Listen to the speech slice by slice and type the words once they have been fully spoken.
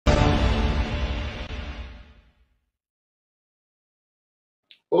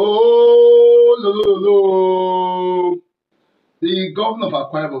Oh, no, no, no. The governor of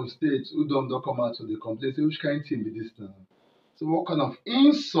Akwa Ibom State, Udom, don't come out to the complaint. Say, which kind of thing be this now? So what kind of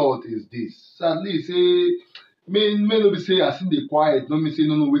insult is this? So at least say, may no be say as in the quiet, no me say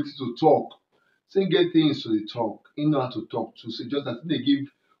no wait to talk. Say get things to the talk. He know how to talk to. So just that they give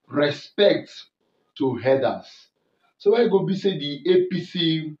respect to headers. So why go be say the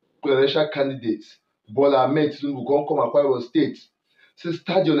APC presidential candidate Bola Ahmed Tinubu come Akwa Ibom State. Say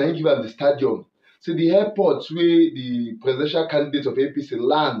stadium, and he give am the stadium. Say the airport where the presidential candidate of APC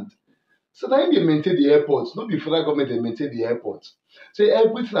land. So now they maintain the airport, not be federal government they maintain the airport. Say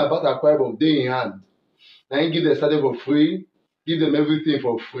everything about Akwa Ibom dey in hand. Now you give them stadium for free, give them everything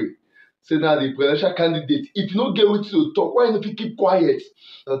for free. Say now the presidential candidate, if you no get wetin to talk, why you keep quiet?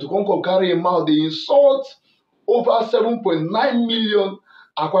 Now to come carry him out, they insult over 7.9 million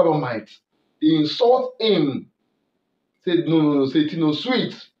Akwa Ibomites. They insult him. Say no, say it no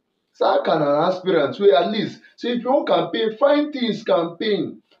sweet. So how can an aspirant wey at least say if you wan campaign, find things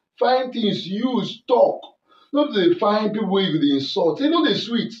campaign, find things use talk. No be dey find people wey you dey insult. Say no dey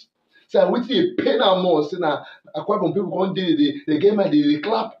sweet. Say and wetin dey pain am more say na Akwa Ibom people come dey dey get mind dey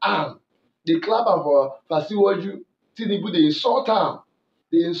clap am. Dey clap am for Asiwaju. Tinubu dey insult am.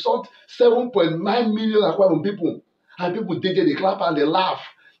 Dey insult 7.9 million Akwa Ibom people. And people dey there dey clap am dey laugh.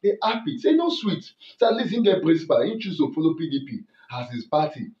 Dey happy. Say no sweet. Say at least him get principle. He choose to follow PDP as his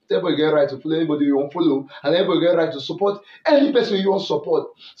party. So everybody get right to follow anybody you want follow, and everybody get right to support any person you want support.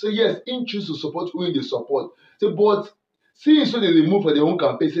 So yes, him choose to support who he dey support. So but since so they move for their own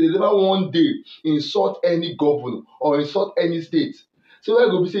campaign, say they never one day insult any governor or insult any state. So where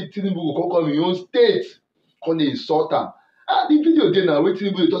go be say Tinubu go come in your own state, come dey insult am. Ah, the video dey now wey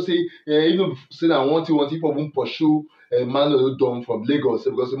Tinubu dey talk say even say na one thing people even pursue Emmanuel Udom from Lagos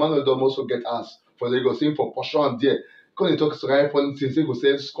because Emmanuel Udom also get house for Lagos, saying for pursue am there. Come dey talk some kind funny things, say go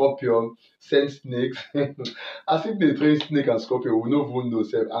send scorpion, send snakes. As if dey train snake and scorpion, we no even know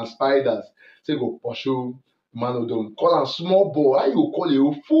sef, and spiders. Say go pursue Emmanuel Udom. Call am small boy. How you call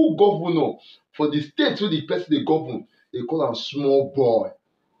a full governor for the state wey the person dey govern? They call am small boy.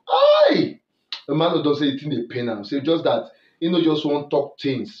 Aye! Emmanuel Udom say the thing dey pain am. Say just that he no just wan talk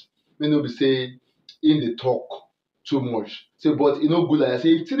things. May no be say him dey talk too much. Say but e no good like that. Say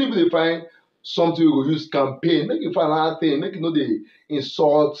if Tinubu dey find something we go use campaign, make you find another thing, make you no dey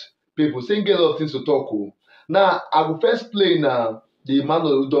insult people. Say get a lot of things to talk o. Now I go first play na the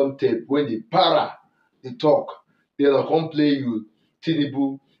Emmanuel Udom tape when the para dey talk. Then I come play you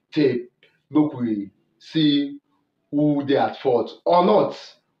Tinubu tape. Make we see who dey at fault or not.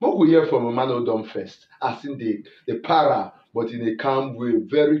 Make we hear from Emmanuel Udom first. As in the para, but in a calm way,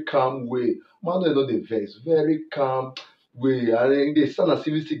 very calm way. Emmanuel no dey vex, very calm way. And they sound as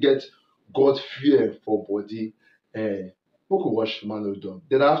if he still get God fear for body. Make we watch Emmanuel Udom.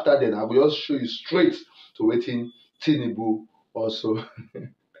 Then after then, I will just show you straight to wetin Tinubu also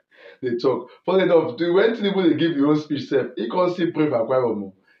dey talk. Funny enough, when Tinubu dey give him own speech sef, he come still pray for Akwa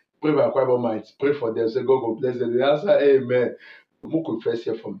Ibom. Pray for Akwa Ibomites, pray for them, say God go bless them. They answer amen. Make we first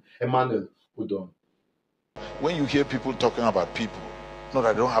hear from Emmanuel Udom. When you hear people talking about people, no,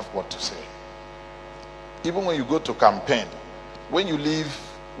 I don't have what to say. Even when you go to campaign, when you leave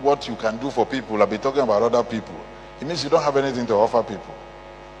what you can do for people, I'll be talking about other people. It means you don't have anything to offer people.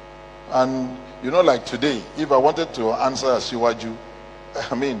 And you know, like today, if I wanted to answer Asiwaju,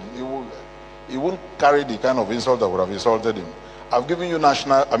 I mean, he won't carry the kind of insult that would have insulted him. I've given you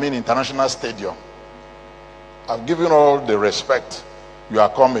international stadium. I've given all the respect. You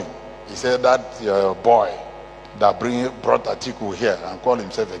are coming. He said that boy that brought Atiku here and called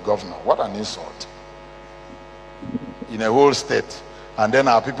himself a governor. What an insult. In a whole state. And then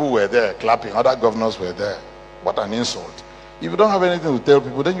our people were there clapping. Other governors were there. What an insult. If you don't have anything to tell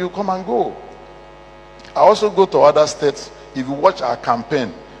people, then you come and go. I also go to other states. If you watch our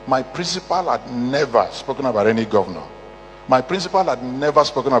campaign, my principal had never spoken about any governor. My principal had never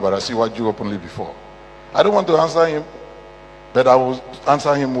spoken about Asiwaju openly before. I don't want to answer him, but I will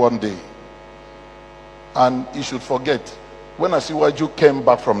answer him one day. And he should forget, when Asiwaju came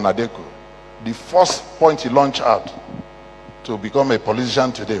back from Nadeko, the first point he launched out to become a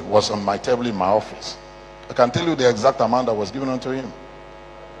politician today was on my table in my office. I can tell you the exact amount that was given unto him.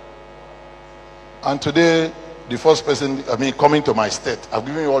 And today, the first person, coming to my state, I've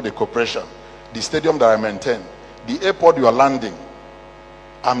given you all the cooperation, the stadium that I maintain, the airport you are landing.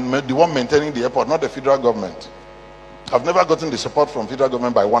 I'm the one maintaining the airport, not the federal government. I've never gotten the support from federal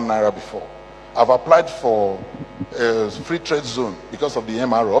government by 1 naira before. I've applied for a free trade zone because of the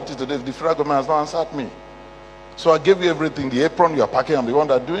MRO. Up to today, the federal government has not answered me. So I gave you everything. The apron you are packing, I'm the one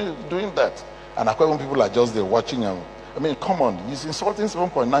that doing that. And Akwa Ibom people are just there watching I mean, come on, he's insulting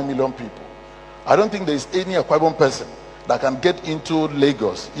 7.9 million people. I don't think there's any Akwa Ibom person that can get into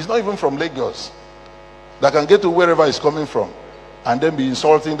Lagos. He's not even from Lagos. That can get to wherever he's coming from and then be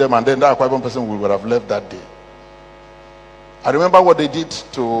insulting them, and then that Akwa Ibom person would have left that day. I remember what they did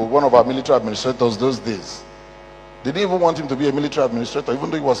to one of our military administrators those days. They didn't even want him to be a military administrator, even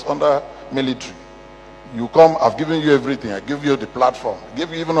though he was under military. You come, I've given you everything. I give you the platform. I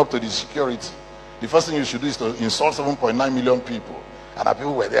give you even up to the security. The first thing you should do is to insult 7.9 million people. And the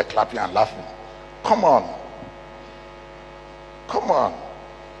people were there clapping and laughing. Come on. Come on.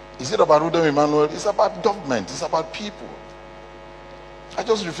 Is it about Udom Emmanuel? It's about government. It's about people. I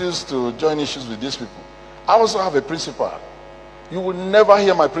just refuse to join issues with these people. I also have a principle. You will never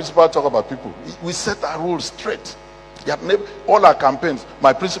hear my principal talk about people. We set our rules straight. All our campaigns,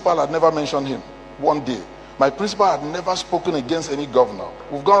 my principal had never mentioned him one day. My principal had never spoken against any governor.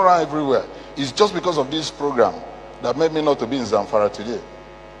 We've gone around everywhere. It's just because of this program that made me not to be in Zamfara today.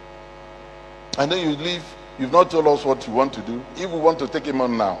 And then you leave, you've not told us what you want to do. If we want to take him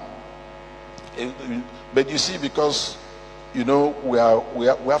on now. But you see, because, you know,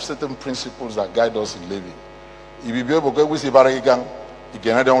 we have certain principles that guide us in living. If you be able to go with the barrigan, you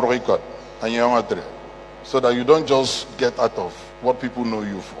can don't record and you so that you don't just get out of what people know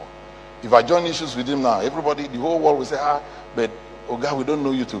you for. If I join issues with him now, everybody, the whole world will say, but oh God, we don't know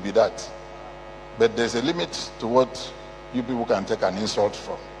you to be that. But there's a limit to what you people can take an insult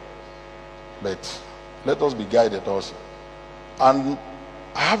from. But let us be guided also. And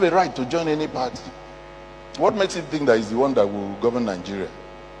I have a right to join any party. What makes him think that he's the one that will govern Nigeria?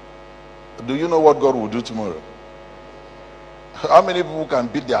 Do you know what God will do tomorrow? How many people can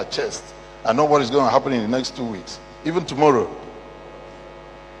beat their chest and know what is going to happen in the next 2 weeks? Even tomorrow.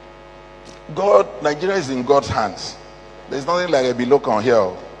 Nigeria is in God's hands. There's nothing like a Bilokon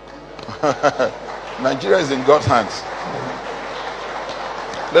here. Nigeria is in God's hands.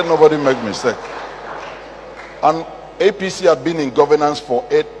 Let nobody make mistake. And APC had been in governance for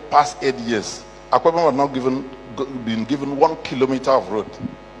past 8 years. Akwa Ibom had not been given 1 kilometer of road.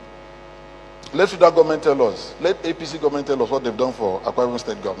 Let federal government tell us. Let APC government tell us what they've done for Akwa Ibom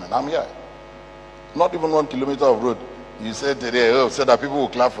state government. I'm here. Not even 1 kilometer of road. You said today, so that people will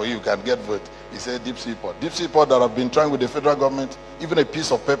clap for you, you can get vote. He said deep sea port. Deep sea port that have been trying with the federal government, even a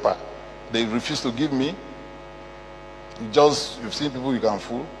piece of paper, they refuse to give me. You've seen people you can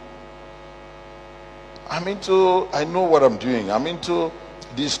fool. I know what I'm doing. I'm into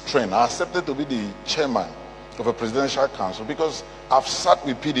this trend. I accepted to be the chairman of a presidential council because I've sat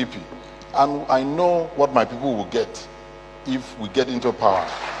with PDP and I know what my people will get if we get into power.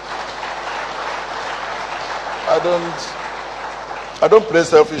 I don't play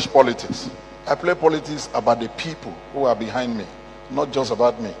selfish politics. I play politics about the people who are behind me, not just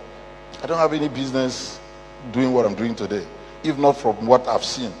about me. I don't have any business doing what I'm doing today, if not from what I've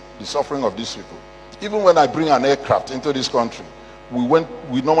seen, the suffering of these people. Even when I bring an aircraft into this country,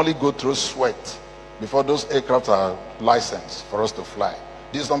 we normally go through sweat before those aircrafts are licensed for us to fly.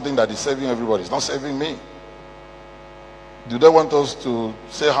 This is something that is saving everybody. It's not saving me. Do they want us to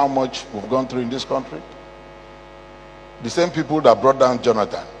say how much we've gone through in this country? The same people that brought down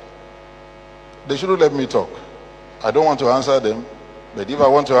Jonathan, they shouldn't let me talk. I don't want to answer them, but if I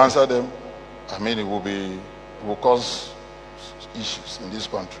want to answer them, it will cause issues in this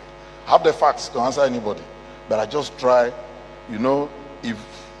country. I have the facts to answer anybody, but I just try, if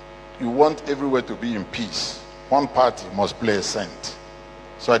you want everywhere to be in peace, one party must play a saint.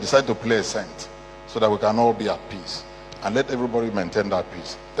 So I decided to play a saint so that we can all be at peace and let everybody maintain that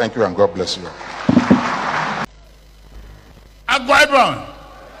peace. Thank you and God bless you. Akwa Ibom,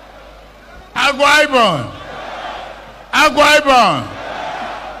 Akwa Ibom, Akwa Ibom,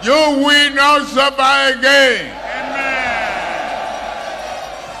 you will not suffer again. Amen.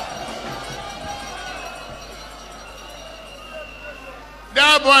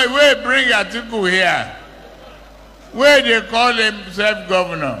 That boy will bring Atiku here, where they call himself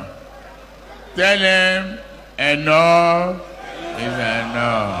governor. Tell him enough is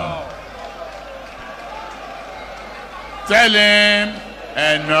enough. Tell him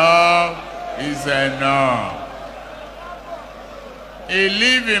enough is enough. He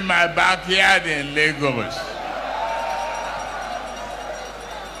lives in my backyard in Lagos.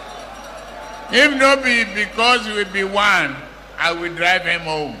 If not be because we be one, I will drive him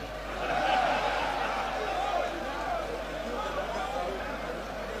home.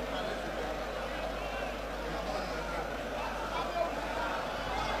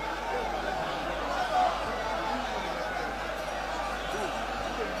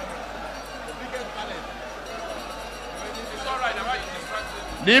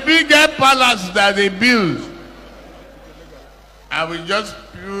 The biggest palace that they build I will just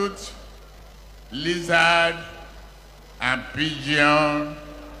put lizard and pigeon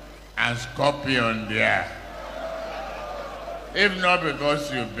and scorpion there. If not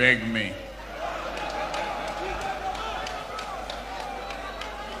because you beg me.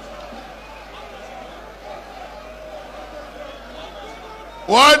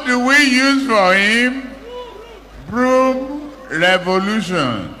 What do we use for him? Broom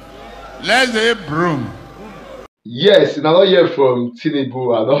revolution. Let's say broom. Yes, and I don't hear from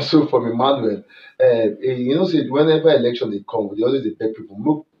Tinubu and also from Emmanuel. You know, say whenever election they come, they always dey beg people,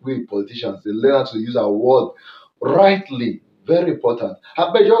 make we politicians, they learn how to use our word rightly. Very important.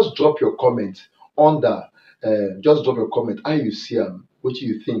 I bet just drop your comment under, just drop your comment how you see what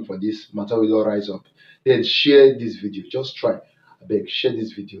you think for this matter will rise up. Then share this video. Just try. I beg, share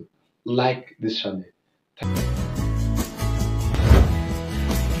this video. Like this channel.